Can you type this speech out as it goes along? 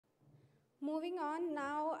Moving on,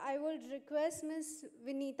 now I would request Ms.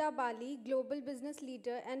 Vinita Bali, Global Business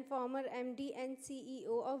Leader and former MD and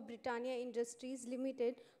CEO of Britannia Industries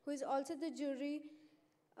Limited, who is also the jury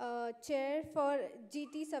chair for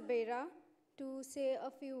GT SABERA, to say a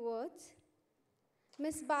few words.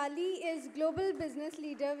 Ms. Bali is Global Business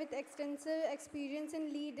Leader with extensive experience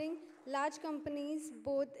in leading large companies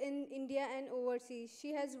both in India and overseas.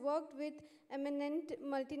 She has worked with eminent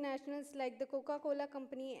multinationals like the Coca-Cola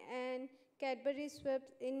Company and Cadbury Schweppes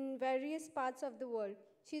in various parts of the world.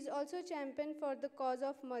 She is also a champion for the cause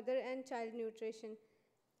of mother and child nutrition.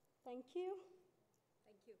 Thank you.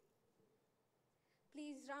 Thank you.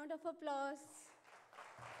 Please, round of applause.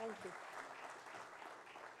 Thank you.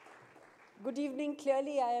 Good evening.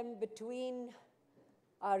 Clearly, I am between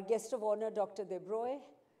our guest of honor, Dr. Debroy,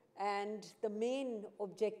 and the main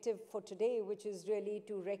objective for today, which is really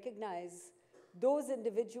to recognize those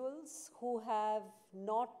individuals who have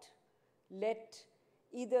not let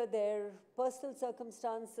either their personal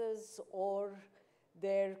circumstances or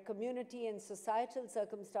their community and societal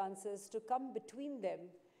circumstances to come between them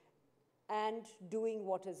and doing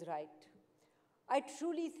what is right. I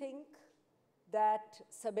truly think that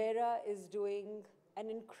SABERA is doing an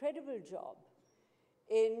incredible job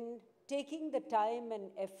in taking the time and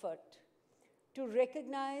effort to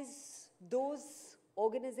recognize those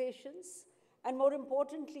organizations and, more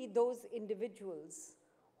importantly, those individuals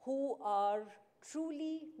who are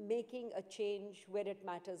truly making a change where it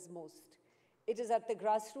matters most. It is at the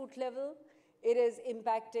grassroots level. It is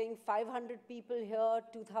impacting 500 people here,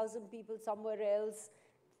 2,000 people somewhere else,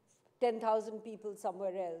 10,000 people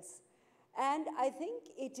somewhere else. And I think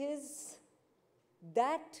it is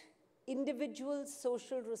that individual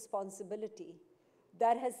social responsibility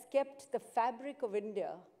that has kept the fabric of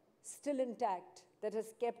India still intact, that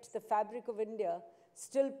has kept the fabric of India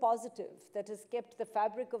still positive, that has kept the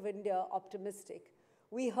fabric of India optimistic.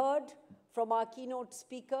 We heard from our keynote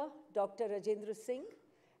speaker, Dr. Rajendra Singh,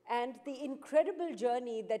 and the incredible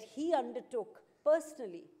journey that he undertook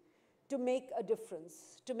personally to make a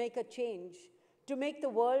difference, to make a change, to make the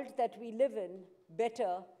world that we live in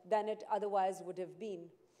better than it otherwise would have been.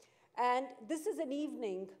 And this is an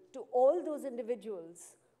evening to all those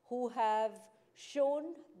individuals who have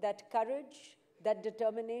shown that courage, that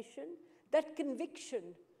determination, that conviction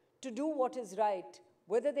to do what is right,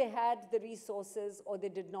 whether they had the resources or they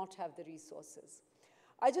did not have the resources.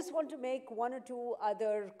 I just want to make one or two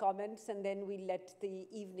other comments and then we let the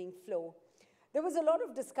evening flow. There was a lot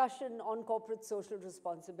of discussion on corporate social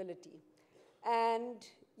responsibility. And,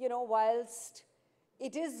 you know, whilst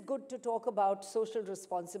it is good to talk about social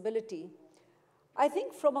responsibility, I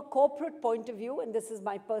think from a corporate point of view, and this is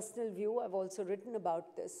my personal view, I've also written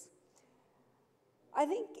about this, I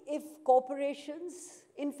think if corporations,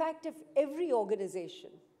 in fact, if every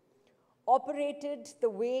organization operated the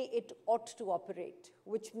way it ought to operate,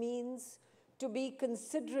 which means to be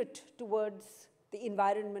considerate towards the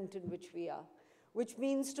environment in which we are, which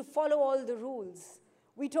means to follow all the rules.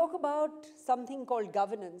 We talk about something called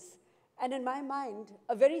governance, and in my mind,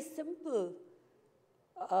 a very simple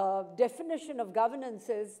definition of governance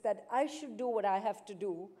is that I should do what I have to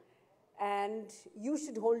do, and you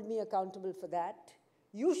should hold me accountable for that.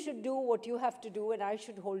 You should do what you have to do, and I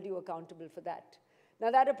should hold you accountable for that.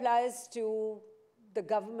 Now, that applies to the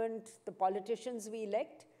government, the politicians we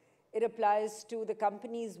elect. It applies to the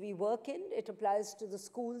companies we work in. It applies to the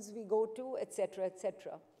schools we go to, et cetera, et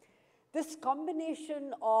cetera. This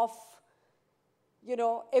combination of, you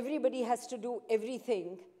know, everybody has to do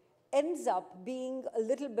everything ends up being a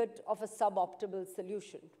little bit of a suboptimal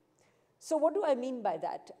solution. So what do I mean by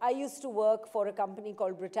that? I used to work for a company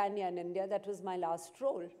called Britannia in India. That was my last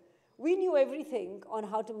role. We knew everything on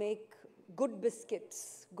how to make good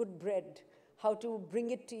biscuits, good bread, how to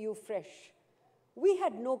bring it to you fresh. We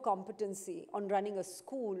had no competency on running a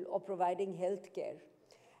school or providing health care.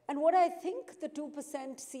 And what I think the 2%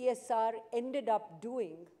 CSR ended up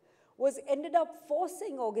doing was ended up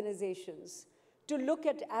forcing organizations to look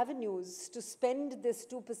at avenues to spend this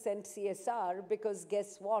 2% CSR because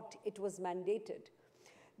guess what? It was mandated.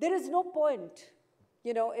 There is no point,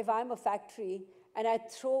 you know, if I'm a factory and I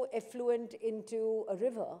throw effluent into a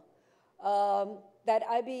river, that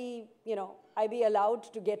I be allowed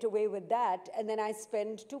to get away with that, and then I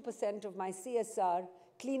spend 2% of my CSR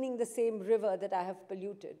cleaning the same river that I have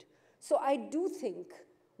polluted. So I do think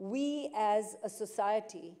we as a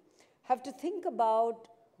society have to think about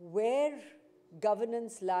where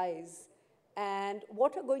governance lies and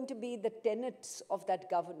what are going to be the tenets of that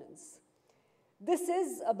governance. This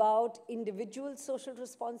is about individual social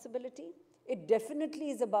responsibility. It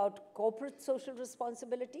definitely is about corporate social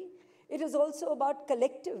responsibility. It is also about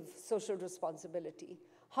collective social responsibility.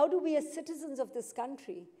 How do we as citizens of this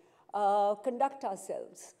country conduct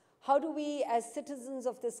ourselves? How do we as citizens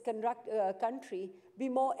of this country be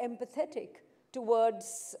more empathetic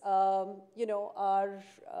towards our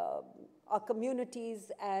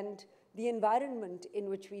communities and the environment in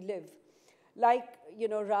which we live? Like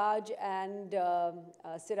Raj and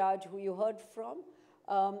Siraj, who you heard from,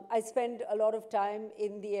 I spend a lot of time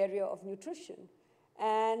in the area of nutrition.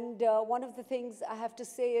 And one of the things I have to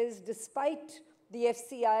say is, despite the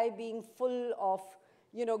FCI being full of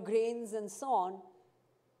grains and so on,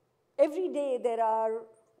 every day there are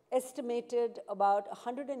estimated about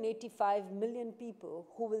 185 million people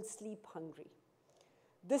who will sleep hungry.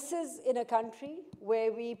 This is in a country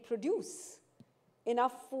where we produce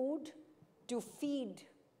enough food to feed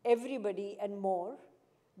everybody and more.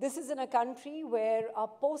 This is in a country where our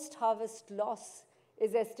post-harvest loss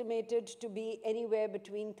is estimated to be anywhere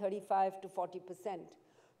between 35 to 40%.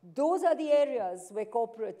 Those are the areas where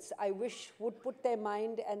corporates, I wish, would put their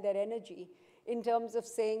mind and their energy in terms of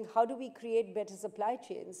saying, how do we create better supply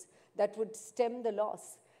chains that would stem the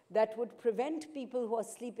loss, that would prevent people who are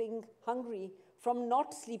sleeping hungry from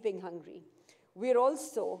not sleeping hungry. We're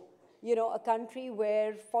also a country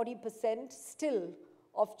where 40% still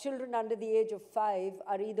of children under the age of 5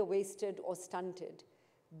 are either wasted or stunted.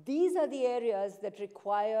 These are the areas that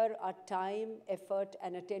require our time, effort,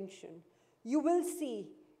 and attention. You will see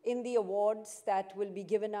in the awards that will be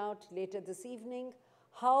given out later this evening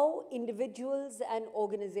how individuals and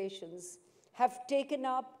organizations have taken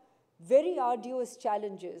up very arduous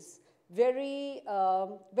challenges, very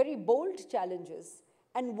bold challenges,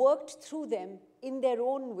 and worked through them in their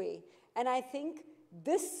own way. And I think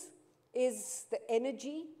this is the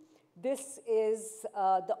energy, this is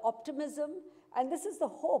the optimism, and this is the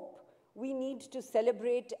hope we need to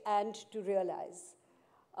celebrate and to realize.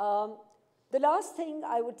 The last thing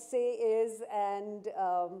I would say is, and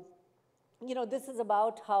this is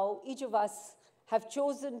about how each of us have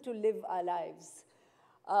chosen to live our lives.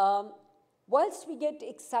 Whilst we get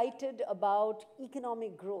excited about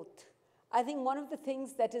economic growth, I think one of the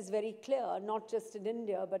things that is very clear, not just in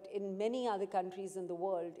India, but in many other countries in the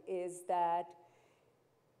world, is that,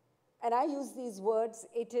 and I use these words,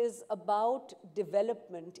 it is about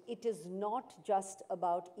development. It is not just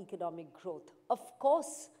about economic growth. Of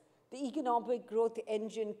course, the economic growth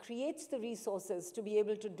engine creates the resources to be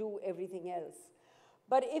able to do everything else.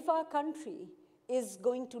 But if our country is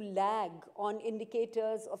going to lag on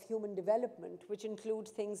indicators of human development, which include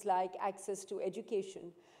things like access to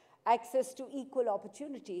education, access to equal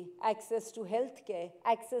opportunity, access to healthcare,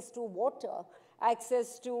 access to water,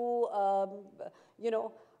 access to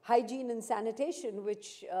hygiene and sanitation,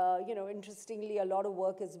 which interestingly a lot of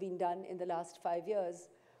work has been done in the last 5 years.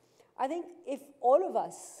 I think if all of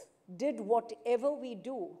us did whatever we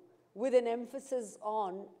do with an emphasis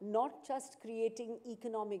on not just creating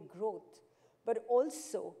economic growth, but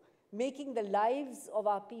also making the lives of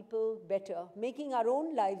our people better, making our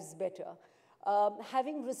own lives better,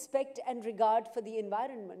 having respect and regard for the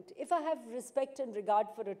environment. If I have respect and regard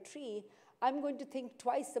for a tree, I'm going to think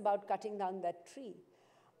twice about cutting down that tree.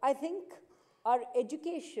 I think our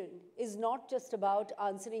education is not just about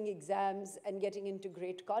answering exams and getting into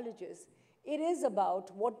great colleges. It is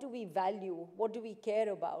about what do we value, what do we care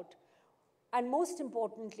about, and most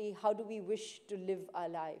importantly, how do we wish to live our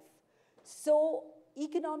life. So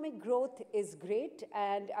economic growth is great,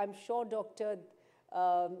 and I'm sure Dr.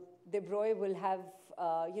 De Broglie will have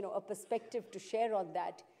a perspective to share on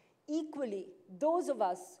that. Equally, those of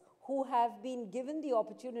us who have been given the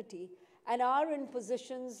opportunity and are in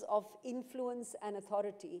positions of influence and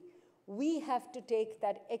authority, we have to take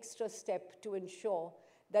that extra step to ensure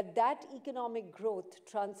that that economic growth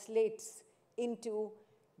translates into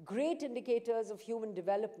great indicators of human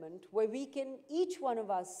development, where we can, each one of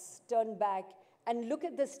us, turn back and look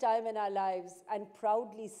at this time in our lives and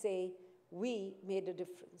proudly say, we made a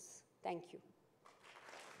difference. Thank you.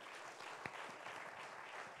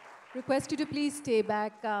 Request you to please stay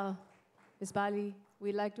back, Ms. Bali.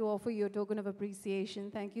 We'd like to offer you a token of appreciation.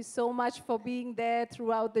 Thank you so much for being there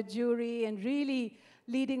throughout the jury and really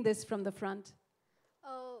leading this from the front.